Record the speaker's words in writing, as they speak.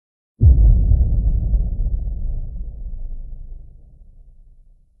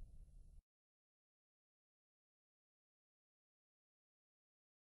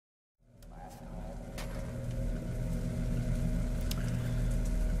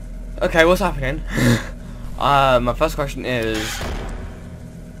Okay, what's happening? My first question is...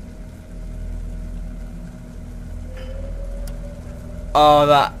 Oh,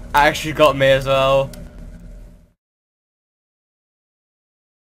 that actually got me as well.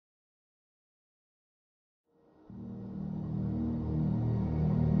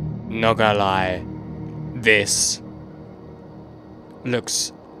 Not gonna lie, this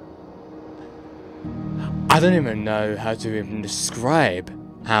looks... I don't even know how to even describe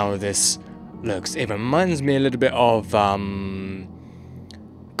how this looks. It reminds me a little bit of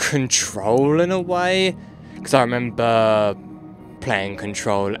Control in a way, because I remember playing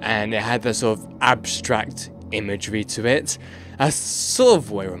Control and it had this sort of abstract imagery to it. That's sort of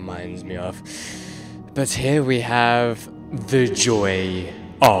what it reminds me of. But here we have the joy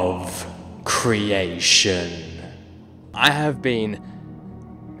of creation. I have been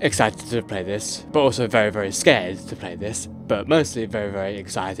excited to play this, but also very, very scared to play this, but mostly very, very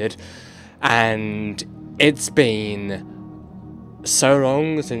excited. And it's been so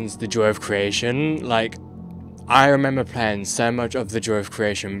long since the joy of creation. Like, I remember playing so much of the joy of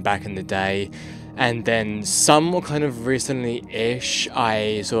creation back in the day, and then somewhat kind of recently-ish,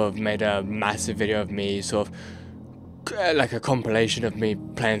 I sort of made a massive video of me, sort of like a compilation of me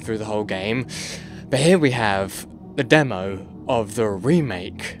playing through the whole game. But here we have the demo of the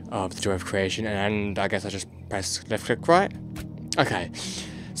remake of the joy of creation, and I guess I just press left click right. Okay,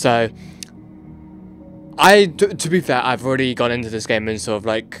 so to be fair, I've already gone into this game and sort of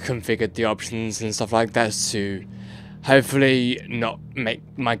like configured the options and stuff like that to hopefully not make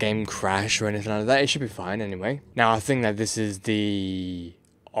my game crash or anything like that. It should be fine anyway. Now I think that this is the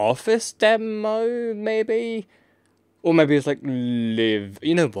office demo, maybe? Or maybe it's like live.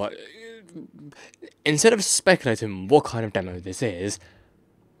 You know what? Instead of speculating what kind of demo this is,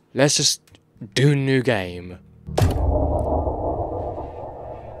 let's just do new game.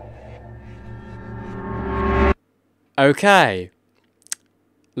 Okay.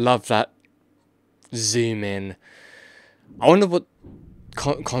 Love that. Zoom in. I wonder what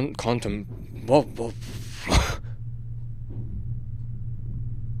what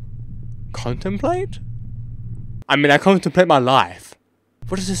contemplate? I mean, I contemplate my life.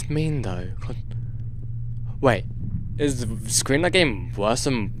 What does this mean, though? Wait, is the screen like getting worse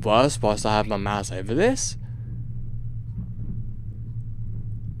and worse whilst I have my mouse over this?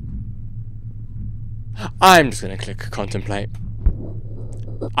 I'm just gonna click contemplate.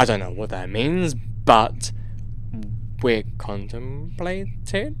 I don't know what that means, but we're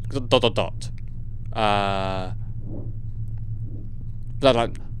contemplating.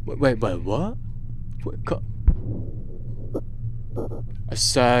 Wait, what? A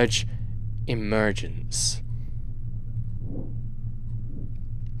surge emergence.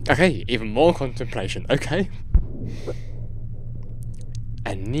 Okay, even more contemplation. Okay.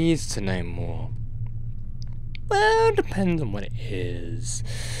 And needs to know more. Well, depends on what it is.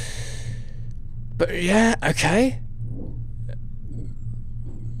 But yeah, okay.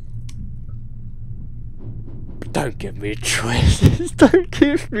 Don't give me choices. Don't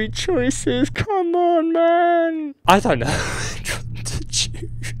give me choices. Come on, man. I don't know what to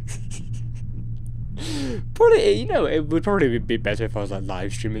choose. Probably, you know, it would probably be better if I was like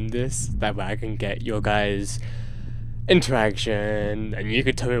live streaming this. That way I can get your guys' interaction and you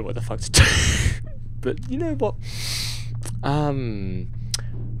could tell me what the fuck to do. But you know what?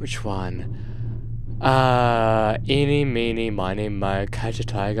 Which one? Eeny, meeny, miny, mo, catch a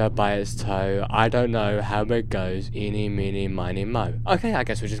tiger by its toe. I don't know how it goes. Eeny, meeny, miny, mo. Okay, I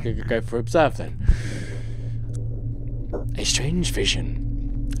guess we're just gonna go for observe then. A strange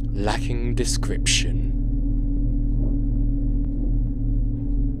vision, lacking description.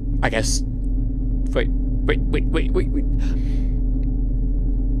 I guess. Wait.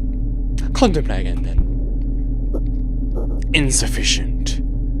 Contemplate again then. Insufficient.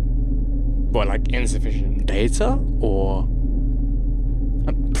 What, like insufficient data? Or...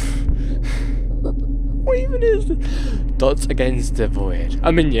 what even is this? Dots against the void.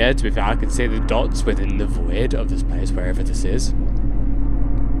 I mean, yeah, to be fair, I could see the dots within the void of this place, wherever this is.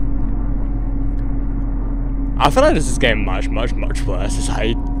 I feel like this is getting much worse as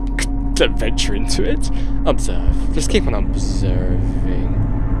I venture into it. Observe. Just keep on observing.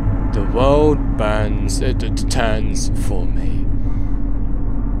 The world burns, it turns for me.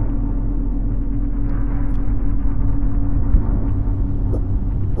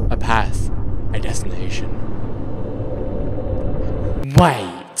 A path, a destination.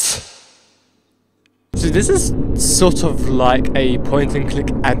 Wait! So this is sort of like a point and click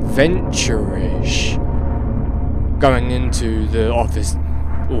adventure-ish. Going into the office,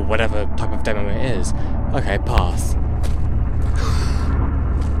 or whatever type of demo it is. Okay, path.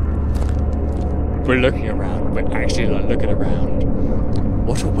 we're looking around. We're actually like looking around.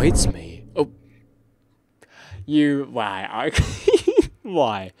 What awaits me? Oh,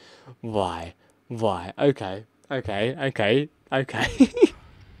 why? Why? Okay.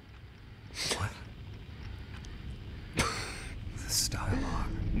 What? This dialogue.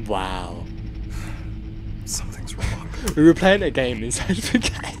 Wow. Something's wrong. We were playing a game inside of a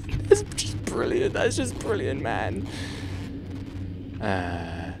game. That's just brilliant. That's just brilliant, man.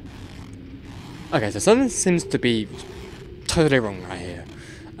 Okay, so something seems to be totally wrong right here.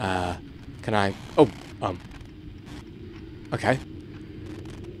 Can I... Oh, okay.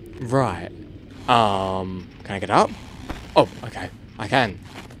 Right. Can I get up? Oh, okay. I can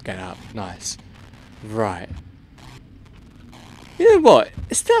get up. Nice. Right. You know what?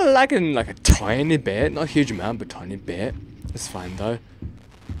 It's still lagging like a tiny bit. Not a huge amount, but a tiny bit. It's fine though.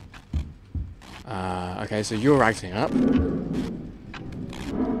 Okay, so you're acting up.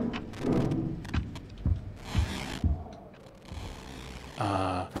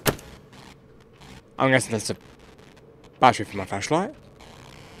 I'm guessing that's a battery for my flashlight.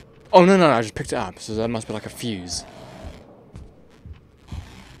 Oh, no, I just picked it up, so that must be like a fuse.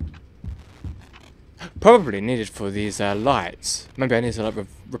 Probably needed for these lights. Maybe I need to like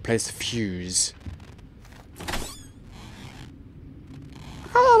replace the fuse.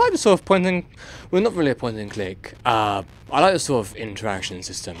 I like the sort of pointing... Well, not really a point and click. I like the sort of interaction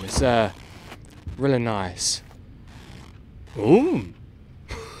system. It's really nice. Ooh.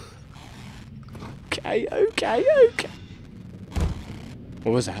 Okay.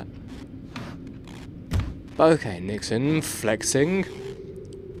 What was that? Okay, Nixon, flexing.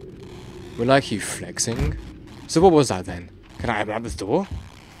 We like you flexing. So what was that then? Can I open up this door?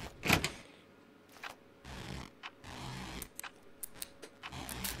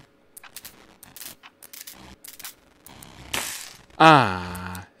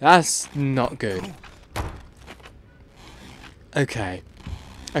 Ah, that's not good. Okay.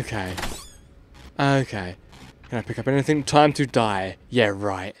 Can I pick up anything? Time to die. Yeah,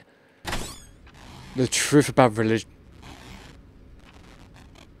 right. The truth about religion.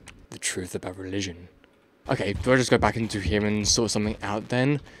 The truth about religion. Okay, do I just go back into here and sort something out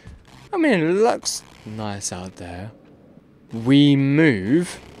then? I mean, it looks nice out there. We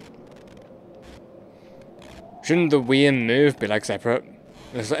move. Shouldn't the we and move be like separate?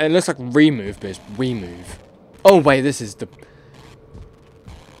 It looks like remove, but it's we move. Oh wait, this is the...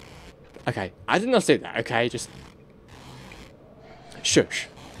 Okay, I did not say that, okay? Just... Shush.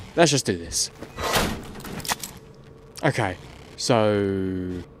 Let's just do this. Okay,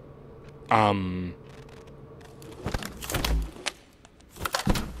 so...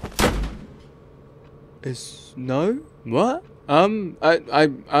 Is... No? What? Never...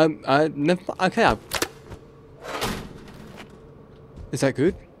 Okay, Is that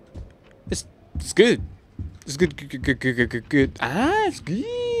good? It's good. It's good. Ah, it's good.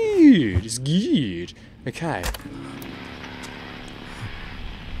 It's good. Okay.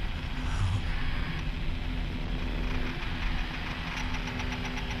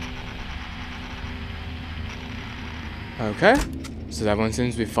 Okay. So that one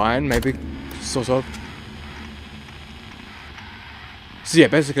seems to be fine. Maybe, sort of. So yeah,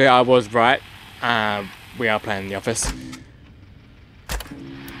 basically I was right. We are playing The Office.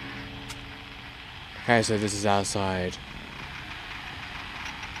 Okay, so this is outside.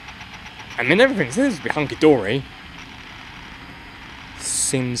 I mean, everything seems to be hunky-dory.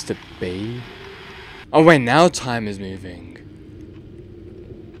 Seems to be. Oh wait, now time is moving.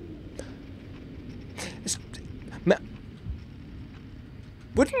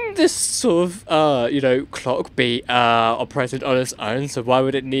 Wouldn't this sort of, you know, clock be operated on its own? So why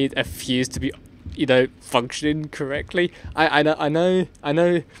would it need a fuse to be, you know, functioning correctly? I know.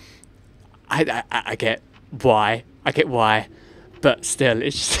 I get why. But still,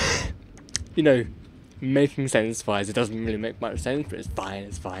 it's just, you know, making sense-wise, it doesn't really make much sense, but it's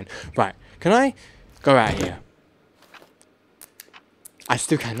fine. Right, can I go out here? I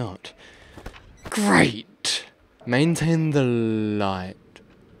still cannot. Great! Maintain the light.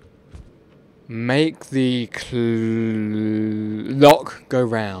 Make the lock go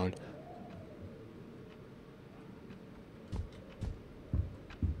round.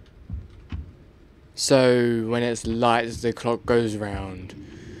 So when it's light, the clock goes round.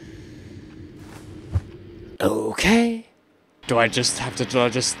 Okay. Do I just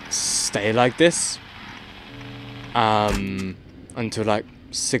stay like this? Until like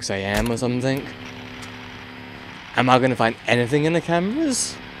 6 AM or something? Am I gonna find anything in the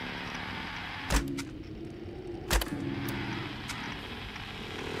cameras?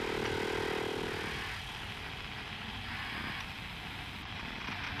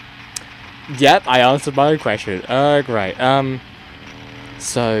 Yep, I answered my own question. Great.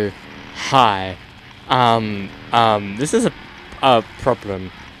 So, hi. This is a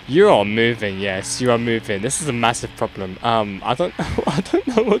problem. You are moving, yes, you are moving. This is a massive problem. I don't I don't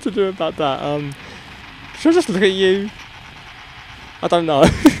know what to do about that. Should I just look at you? I don't know.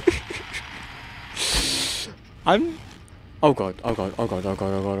 I'm oh god, oh god, oh god, oh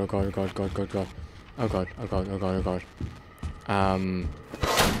god, oh god, oh god, oh god, oh god, oh god, oh god, oh god, oh god, oh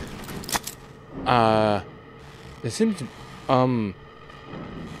god. There seems to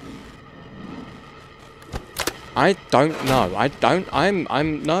I don't know. I don't know.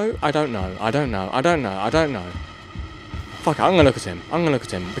 I don't know. Fuck it, I'm gonna look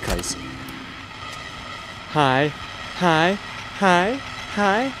at him. Because Hi. Hi. Hi.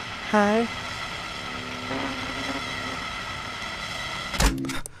 Hi. Hi.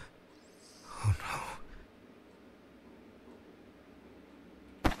 Oh no.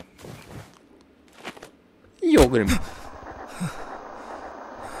 You're gonna be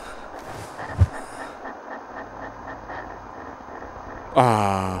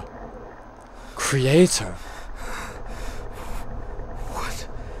Creator. What?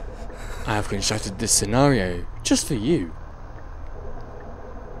 I have constructed this scenario just for you.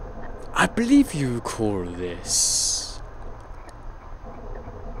 I believe you call this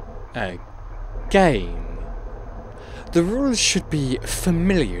a game. The rules should be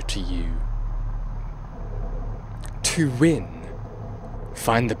familiar to you. To win,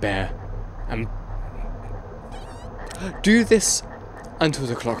 find the bear and do this until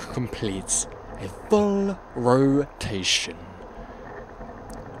the clock completes a full rotation.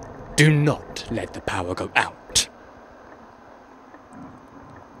 Do not let the power go out.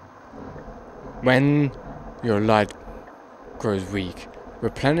 When your light grows weak,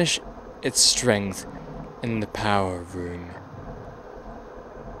 replenish its strength in the power room.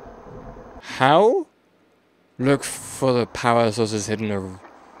 How? Look for the power sources hidden around.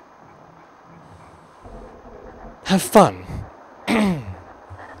 Have fun.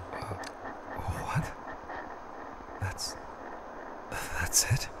 What? That's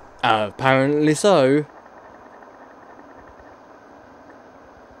it? Apparently so.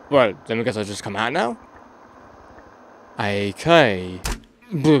 Well, then I guess I'll just come out now. Okay.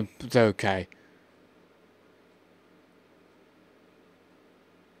 Okay.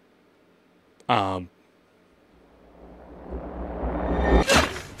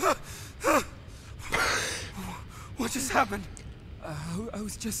 What just happened? I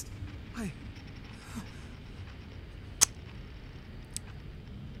was just...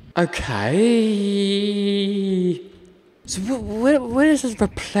 Okay. So where does this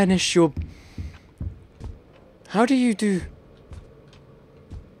replenish your... How do you do...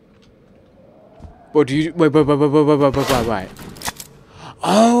 What do you... Wait.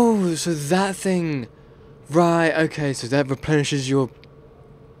 Oh, so that thing... Right, okay, so that replenishes your...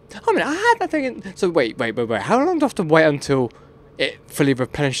 I mean, I had that thing in... So wait. How long do I have to wait until it fully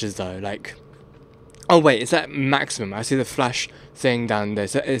replenishes though? Like... Oh wait, is that maximum? I see the flash thing down there.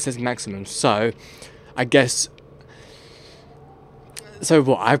 So it says maximum. So, I guess... So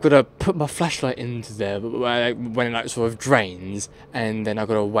what? I've got to put my flashlight into there when it like sort of drains, and then I've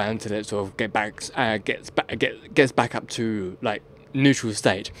got to wait until it sort of gets back up to like neutral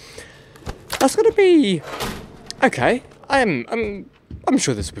state. That's gonna be okay. I'm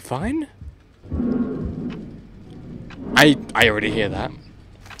sure this will be fine. I already hear that.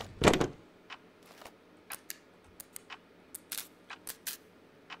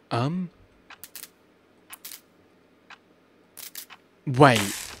 Wait.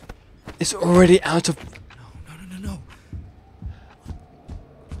 It's already out of... No.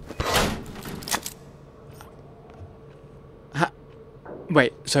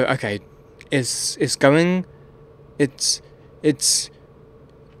 Wait, so, okay. It's going... It's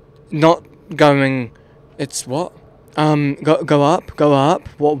not going... It's what? Go up.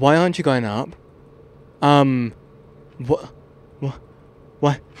 What? Why aren't you going up?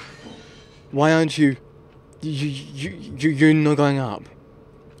 What? Why aren't you... You're not going up.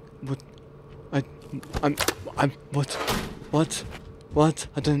 What? What?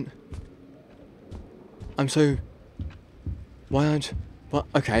 I don't... I'm so... Why aren't... What?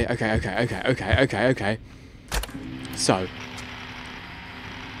 Okay. So...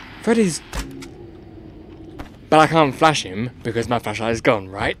 Freddy's... But I can't flash him because my flashlight is gone,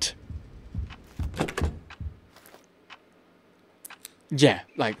 right? Yeah,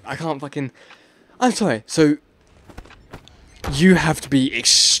 like, I can't fucking... I'm sorry, so... You have to be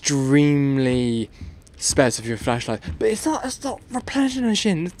extremely sparse with your flashlight. But it's not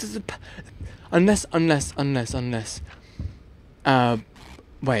replenishing. Unless...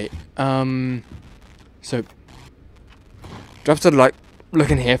 Wait, so... Do I have to, like, look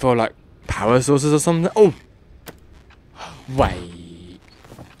in here for, like, power sources or something? Oh! Wait.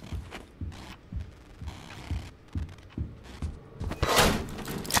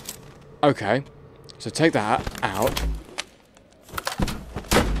 Okay. So take that out.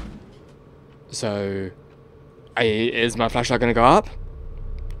 So... is my flashlight gonna go up?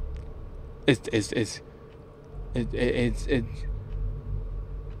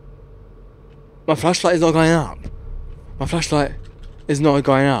 My flashlight is not going up. My flashlight is not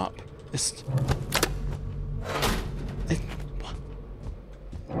going up.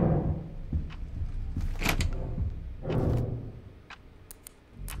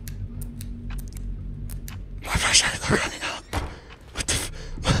 My flashlight is not going up. What the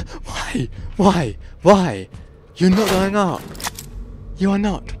Why? You're not going up. You are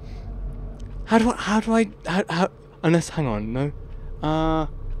not. How unless, hang on, no.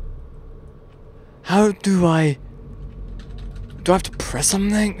 How do I have to press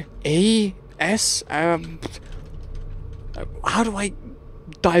something? E? S? How do I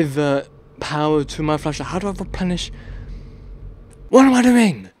divert power to my flashlight? How do I replenish? What am I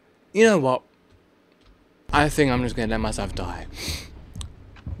doing? You know what? I think I'm just gonna let myself die.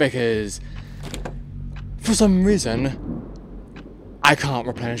 Because for some reason I can't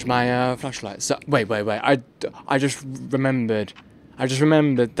replenish my flashlight. So wait. I just remembered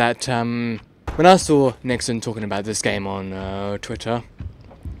that when I saw Nixon talking about this game on Twitter,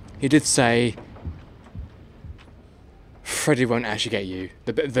 he did say Freddy won't actually get you.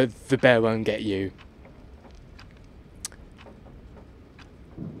 The bear won't get you.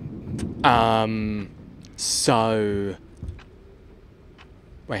 So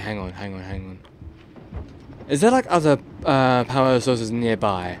wait, hang on. Is there like other power sources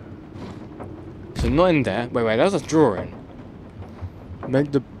nearby? So not in there. Wait, that was a drawing.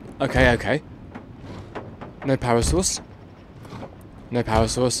 Okay. No power source.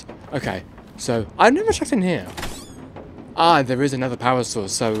 Okay, so I've never checked in here. Ah, there is another power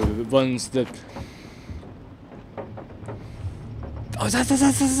source. So one's the. Oh,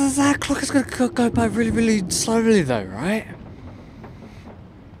 that clock is gonna go by really slowly though, right?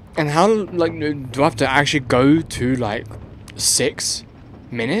 And how, like, do I have to actually go to, like, 6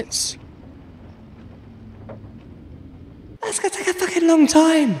 minutes? That's gonna take a fucking long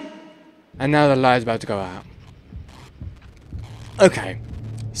time! And now the light's about to go out. Okay.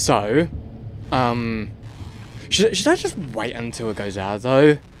 So, should I just wait until it goes out,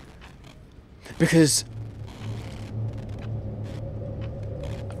 though? Because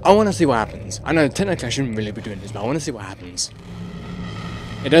I want to see what happens. I know, technically I shouldn't really be doing this, but I want to see what happens.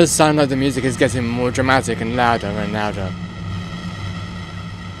 It does sound like the music is getting more dramatic and louder and louder.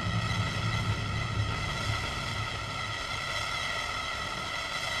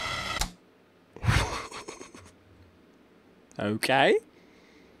 Okay.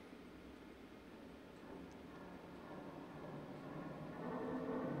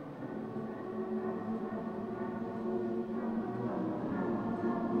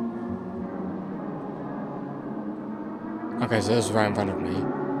 Okay, so this is right in front of me.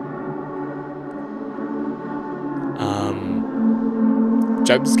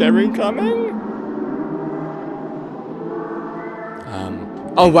 Jump scare coming?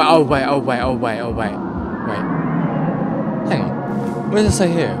 Oh wait. Hang on. What does it say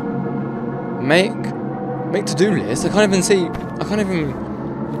here? Make to-do list? I can't even see. I can't even.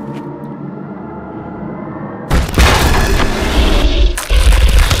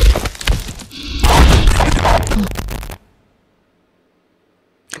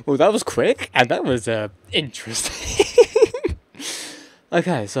 Well, that was quick, and that was interesting.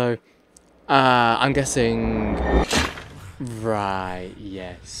 Okay, so I'm guessing. Right.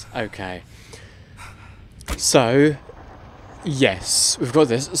 Yes. Okay. So, yes, we've got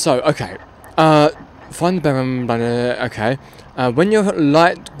this. So, okay. Find the barren bladder. Okay. When your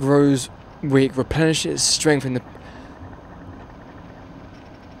light grows weak, replenish its strength in the.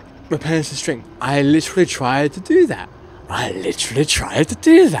 Replenish the strength. I literally tried to do that.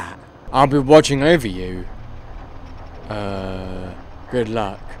 I'll be watching over you. Good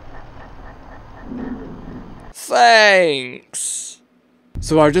luck. Thanks.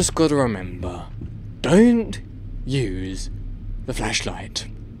 So I just gotta remember, don't use the flashlight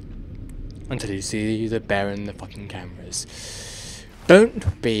until you see the bear in the fucking cameras.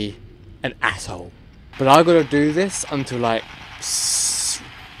 Don't be an asshole. But I gotta do this until like,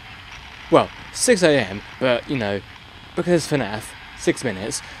 6 AM, but you know, because FNAF, 6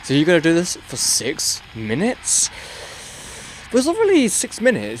 minutes, so you gotta do this for 6 minutes? But it's not really 6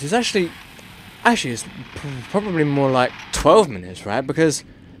 minutes, it's actually Actually, it's probably more like 12 minutes, right? Because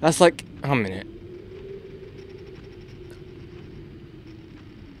that's like a minute.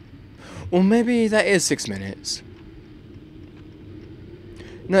 Or maybe that is 6 minutes.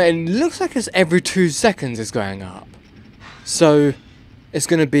 No, it looks like it's every 2 seconds it's going up. So, it's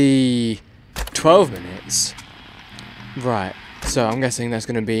going to be 12 minutes. Right. So, I'm guessing that's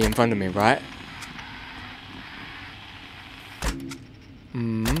going to be in front of me, right?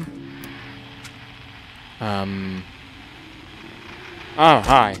 Oh,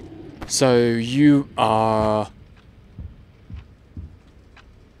 hi. So, you are...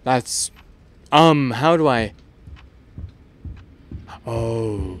 That's... how do I...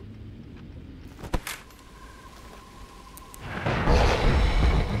 Oh...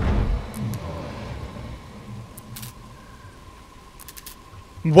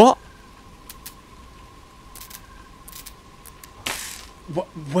 What? What?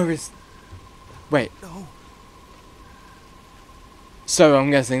 Where is... Wait. No. So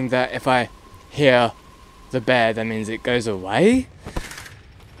I'm guessing that if I hear the bear, that means it goes away?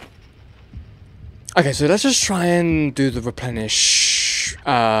 Okay, so let's just try and do the replenish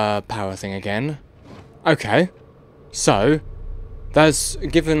power thing again. Okay. So, that's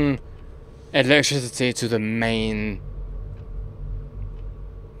given electricity to the main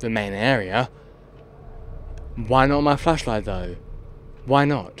area. Why not my flashlight though? Why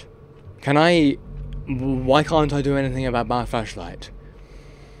not? Why can't I do anything about my flashlight?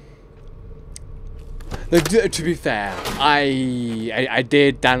 To be fair, I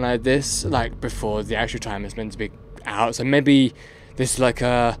did download this like before the actual time it's meant to be out, so maybe this is like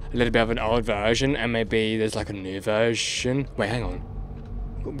a little bit of an old version, and maybe there's like a new version. Wait, hang on.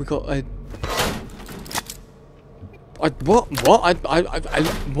 We got a... What? What?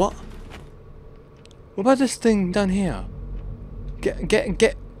 What about this thing down here?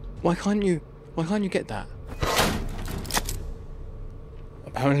 Get. Why can't you get that?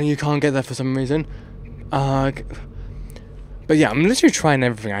 Apparently you can't get that for some reason. But yeah, I'm literally trying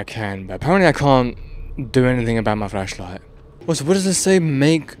everything I can, but apparently I can't do anything about my flashlight. Also, what does it say?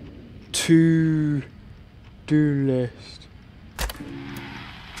 Make to-do list.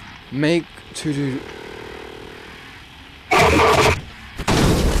 Make to-do...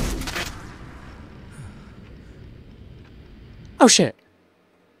 Oh shit!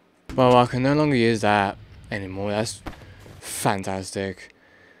 Well, I can no longer use that anymore. That's fantastic.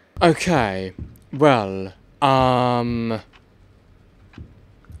 Okay, well, I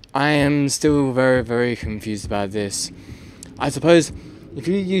am still very, very confused about this. I suppose if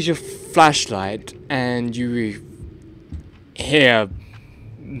you use your flashlight and you hear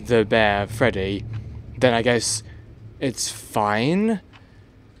the bear, Freddy, then I guess it's fine?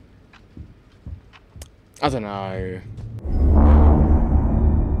 I don't know.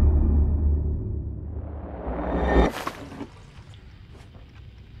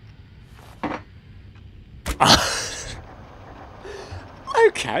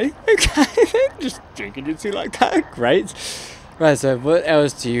 Okay. Just drinking you two like that. Great. Right, so what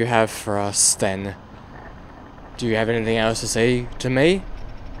else do you have for us then? Do you have anything else to say to me?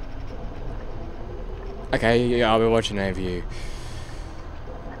 Okay, yeah, I'll be watching over you.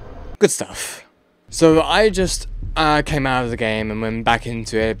 Good stuff. So I just came out of the game and went back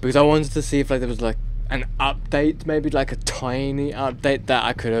into it because I wanted to see if like there was like an update, maybe like a tiny update that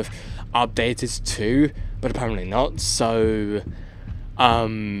I could have updated to, but apparently not. So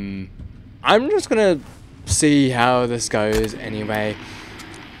I'm just gonna see how this goes anyway.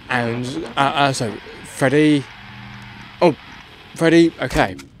 And so Freddy. Oh, Freddy.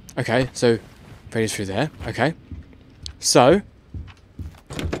 Okay. So Freddy's through there. Okay. So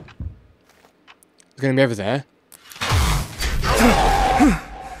it's gonna be over there.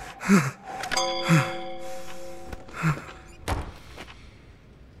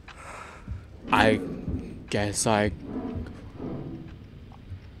 I guess I...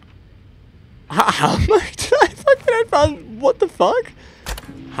 How much did I fucking advance? What the fuck?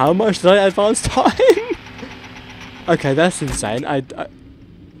 How much did I advance time? Okay, that's insane.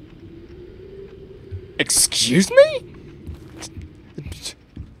 Excuse me?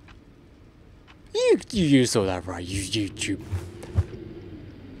 You saw that right? You.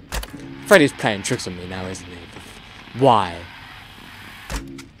 Freddy's playing tricks on me now, isn't he? Why?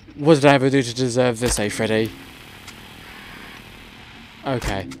 What did I ever do to deserve this, eh, Freddy?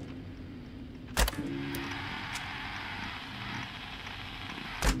 Okay.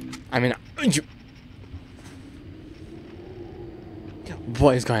 I mean,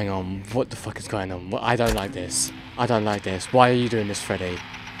 what is going on? What the fuck is going on? I don't like this. I don't like this. Why are you doing this, Freddy?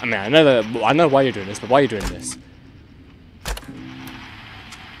 I mean, I know why you're doing this, but why are you doing this?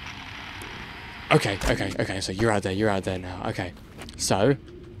 Okay, so you're out there now. Okay. So,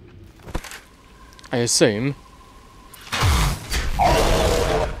 I assume...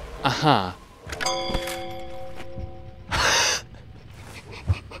 Aha.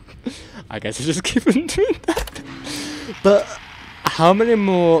 I guess I just keep on doing that. But, how many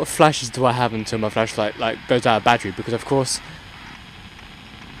more flashes do I have until my flashlight, like, goes out of battery? Because, of course...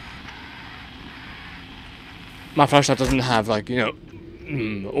 my flashlight doesn't have, like, you know,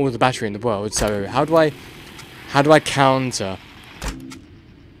 all the battery in the world, so how do I counter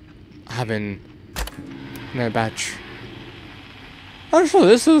having no battery? I'm sure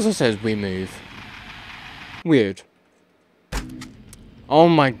this also says we move. Weird. Oh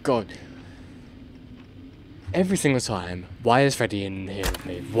my god. Every single time, why is Freddy in here with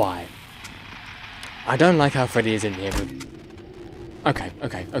me? Why? I don't like how Freddy is in here with... Okay.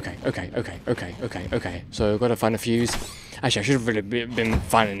 So, gotta find a fuse. Actually, I should have really been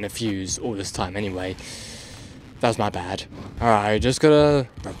finding a fuse all this time anyway. That was my bad. Alright, just gotta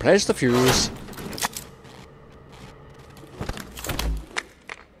replace the fuse.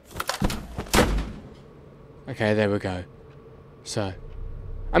 Okay, there we go. So,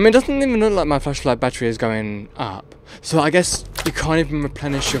 I mean, it doesn't even look like my flashlight battery is going up. So I guess you can't even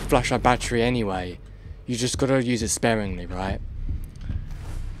replenish your flashlight battery anyway. You just gotta use it sparingly, right?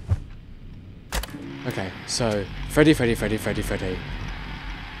 Okay, so, Freddy.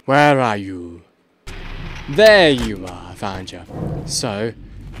 Where are you? There you are, I found you. So,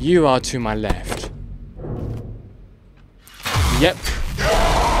 you are to my left. Yep.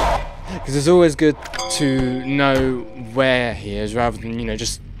 Because it's always good to know where he is rather than, you know,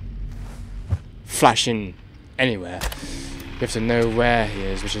 just flashing anywhere. You have to know where he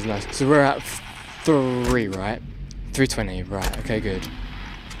is, which is nice. So we're at 3, right? 320, right, okay, good.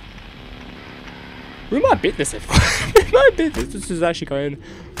 We might beat this This is actually going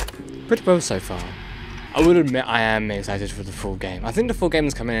pretty well so far. I would admit I am excited for the full game. I think the full game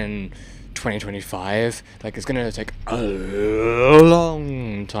is coming in 2025. Like, it's gonna take a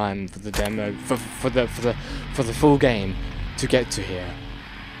long time for the demo for the full game to get to here.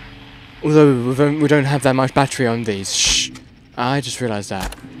 Although we don't have that much battery on these. Shh. I just realised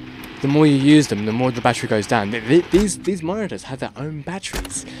that. The more you use them, the more the battery goes down. These monitors have their own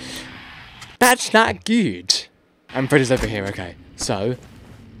batteries. That's not good. And Freddy's over here, okay. So.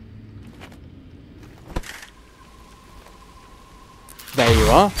 There you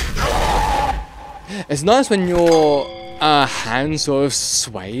are. It's nice when your hand sort of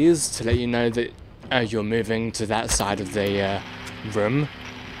sways to let you know that you're moving to that side of the room.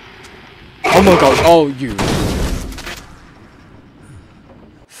 Oh my god, oh you.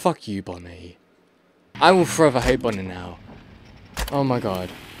 Fuck you, Bonnie. I will forever hate Bonnie now. Oh my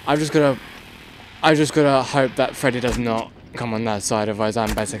god. I just gotta hope that Freddy does not come on that side, otherwise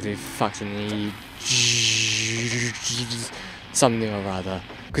I'm basically fucked in the... something or other.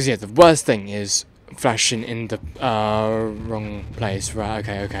 Because yeah, the worst thing is flashing in the wrong place. Right,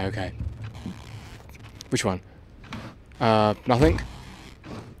 okay. Which one? Nothing?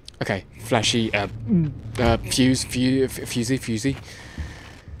 Okay, flashy, fusey.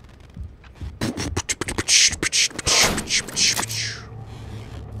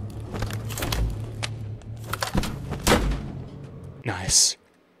 Nice.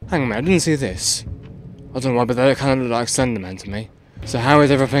 Hang on a minute, I didn't see this. I don't know why, but that kind of looked like Slenderman to me. So how is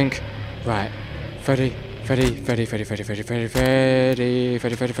everything? Right. Freddy.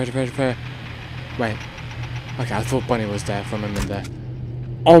 Wait. Okay, I thought Bonnie was there for a moment there.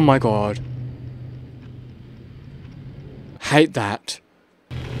 Oh my god. Hate that.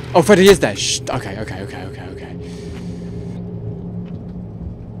 Oh, Freddy is there. Shh. Okay. Okay,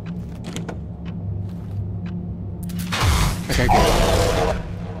 good.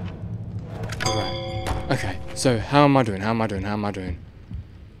 Alright. Okay, so how am I doing?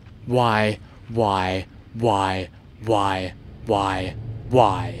 Why?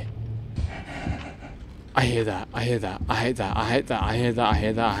 I hear that. I hate that.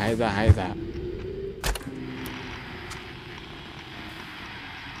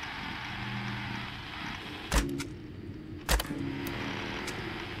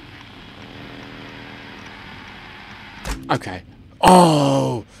 Okay.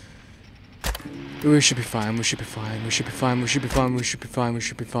 Oh! We should be fine.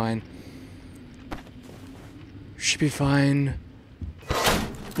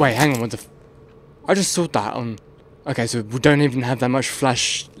 Wait, hang on, what the f... I just saw that on... Okay, so we don't even have that much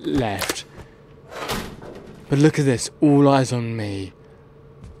flash left. But look at this, all eyes on me.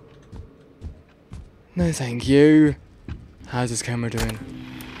 No thank you. How's this camera doing?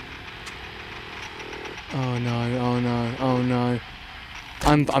 Oh no.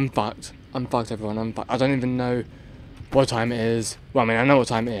 I'm fucked. I'm fucked, everyone. I'm fucked. I don't even know what time it is. Well, I mean, I know what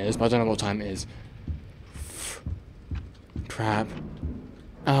time it is, but I don't know what time it is. Crap.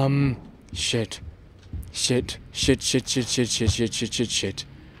 Shit. Shit. Shit, shit, shit, shit, shit, shit, shit, shit, shit.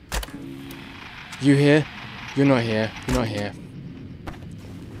 You here? You're not here. You're not here.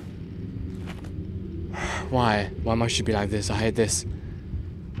 Why? Why must you be like this? I hate this.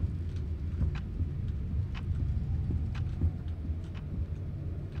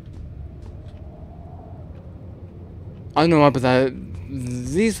 I don't know why, but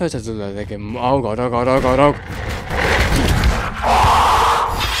these photos look like they can. Oh god, oh god, oh god, oh.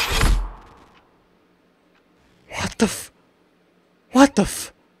 What the f? What the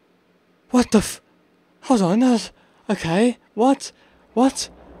f? What the f? Hold on, that's. Okay, what? What?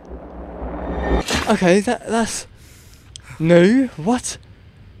 Okay, that's. No, what?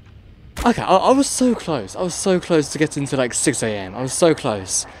 Okay, I was so close. I was so close to getting to like 6 AM. I was so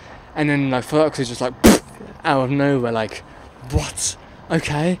close. And then like Fox is just like out of nowhere, like, what?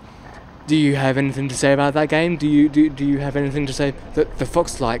 Okay. Do you have anything to say about that game? Do you have anything to say? That the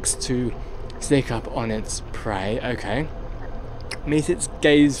fox likes to sneak up on its prey. Okay. Meet its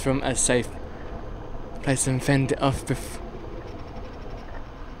gaze from a safe place and fend it off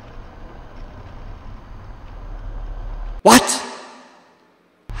What?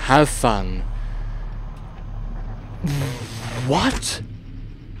 Have fun. What?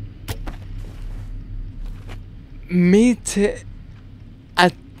 Meet it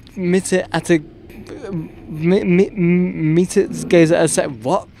at its gaze at a set.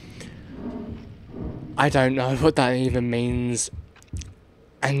 What? I don't know what that even means.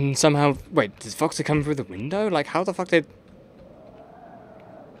 And somehow, wait, did Foxy come through the window? Like, how the fuck did?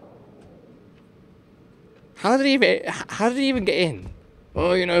 How did he even get in?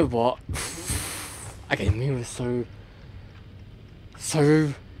 Oh, you know what? Okay, me was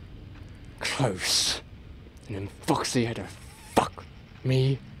so close. And then Foxy had to fuck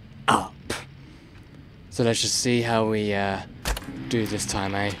me up. So let's just see how we do this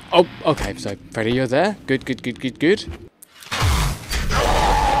time, eh? Oh, okay, so Freddy, you're there. Good, good, good, good, good.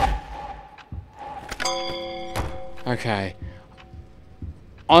 Okay.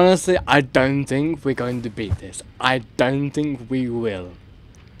 Honestly, I don't think we're going to beat this. I don't think we will.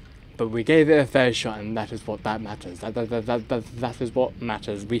 But we gave it a fair shot, and that is what that matters. That is what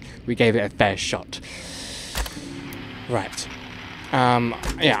matters. We gave it a fair shot. Right.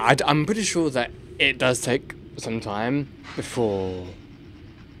 Yeah, I'm pretty sure that it does take some time before...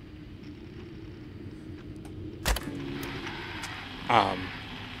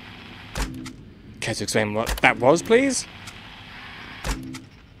 Care to explain what that was, please?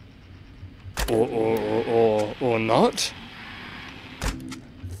 Or not?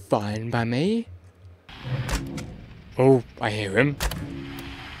 Fine by me. Oh, I hear him.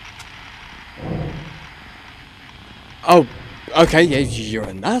 Oh, okay, yeah, you're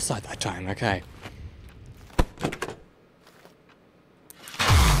on that side that time, okay.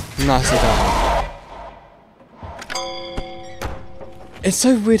 Nicely done. It's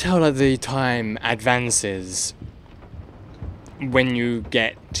so weird how like the time advances when you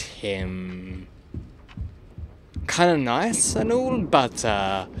get him. Kind of nice and all, but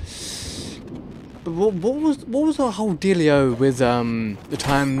what was the whole dealio with the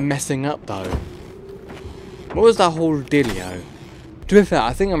time messing up though? What was that whole dealio? To be fair,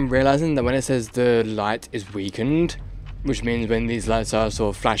 I think I'm realizing that when it says the light is weakened, which means when these lights are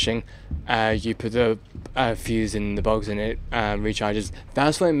sort of flashing, you put the fuse in the box and it recharges.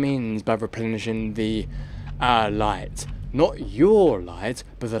 That's what it means by replenishing the light. Not your light,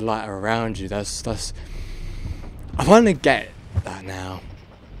 but the light around you. That's. I finally get that now.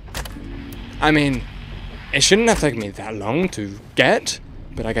 I mean, it shouldn't have taken me that long to get,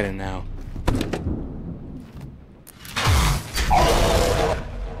 but I get it now.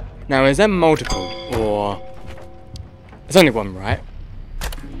 Now, is there multiple, or... There's only one, right?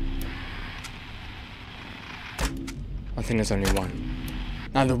 I think there's only one.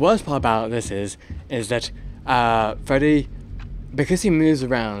 Now, the worst part about this is that Freddy, because he moves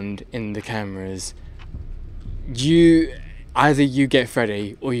around in the cameras, either you get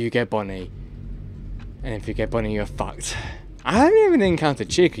Freddy or you get Bonnie. And if you get Bonnie, you're fucked. I haven't even encountered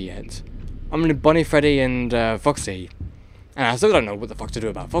Chica yet. I'm gonna Bonnie, Freddy, and Foxy. And I still don't know what the fuck to do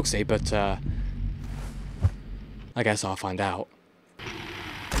about Foxy, but I guess I'll find out.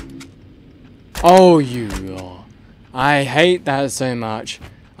 Oh, you lot. I hate that so much.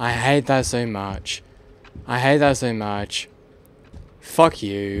 I hate that so much. I hate that so much. Fuck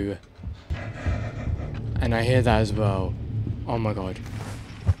you. And I hear that as well. Oh my god.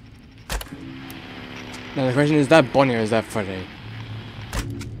 Now the question is that Bonnie or is that Freddy?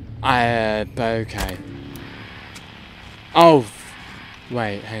 Okay. Oh,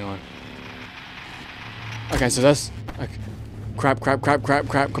 wait, hang on. Okay, so that's... Okay. Crap. Come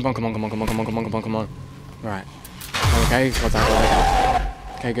on. Right. Okay, got that.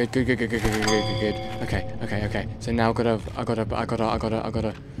 Okay, good. Okay. So now I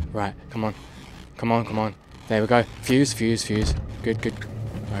gotta... Right, come on. There we go. Fuse. Good.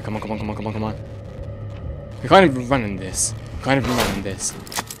 Right, come on. We're kind of running this.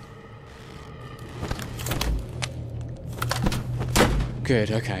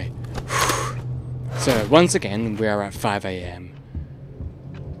 Good, okay. So, once again, we are at 5 AM.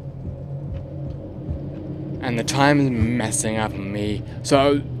 And the time is messing up on me.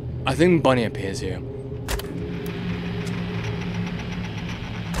 So, I think Bonnie appears here.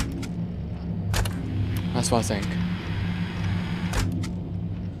 That's what I think.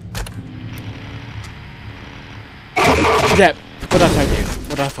 Yep, what did I tell you? What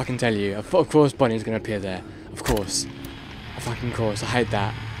did I fucking tell you? Of course Bonnie's gonna appear there. Of course. I hate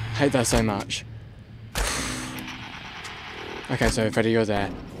that. I hate that so much. Okay, so Freddy, you're there.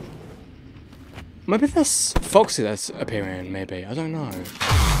 Maybe that's Foxy that's appearing, maybe. I don't know.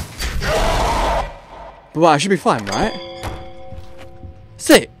 But well, I should be fine, right?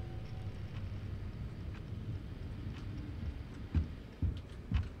 Sit!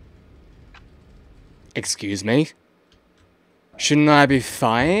 Excuse me? Shouldn't I be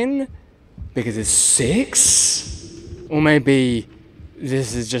fine? Because it's 6? Or maybe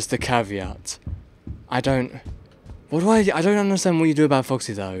this is just a caveat. I don't understand what you do about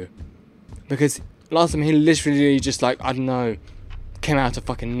Foxy though. Because last time he literally just like, I don't know, came out of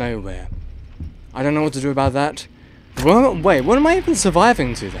fucking nowhere. I don't know what to do about that. Well, wait, what am I even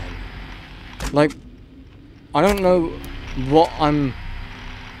surviving to then? Like, I don't know what I'm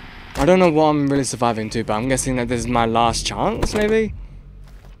really surviving to, but I'm guessing that this is my last chance, maybe?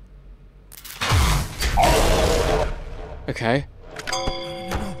 Okay.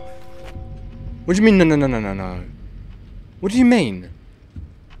 What do you mean, no? What do you mean?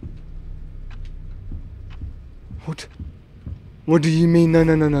 What do you mean,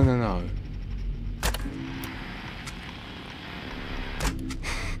 no?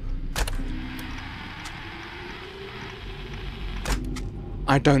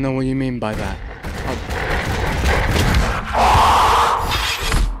 I don't know what you mean by that.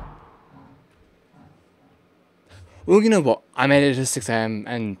 Well, you know what? I made it to 6 AM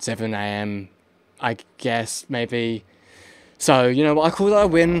and 7 AM, I guess, maybe. So, you know what? I call that a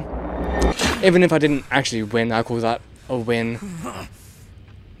win. Even if I didn't actually win, I call that a win.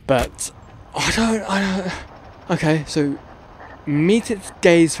 But, I don't... Okay, so, meet its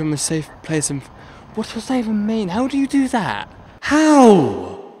gaze from a safe place and... What does that even mean? How do you do that?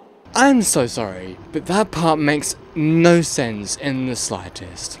 How? I'm so sorry, but that part makes no sense in the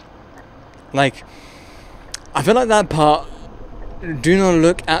slightest. Like... I feel like that part, do not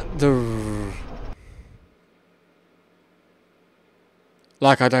look at the...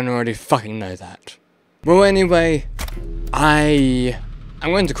 Like I don't already fucking know that. Well, anyway, I'm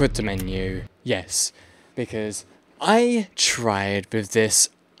going to quit the menu, yes, because I tried with this.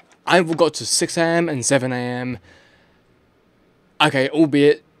 I got to 6 AM and 7 AM. Okay,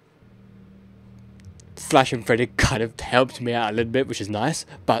 albeit Flash and Freddy kind of helped me out a little bit, which is nice,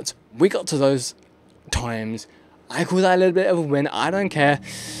 but we got to those times. I call that a little bit of a win. I don't care.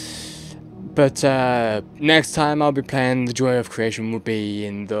 But next time I'll be playing The Joy of Creation will be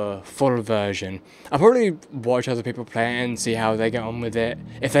in the full version. I'll probably watch other people play it and see how they get on with it.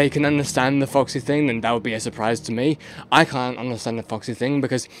 If they can understand the Foxy thing, then that would be a surprise to me. I can't understand the Foxy thing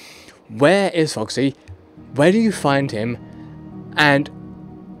because where is Foxy? Where do you find him? And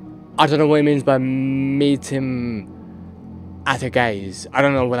I don't know what it means by meet him at a gaze. I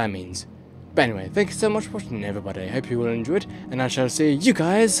don't know what that means. But anyway, thank you so much for watching, everybody. I hope you all enjoyed, and I shall see you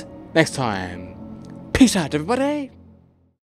guys next time. Peace out, everybody!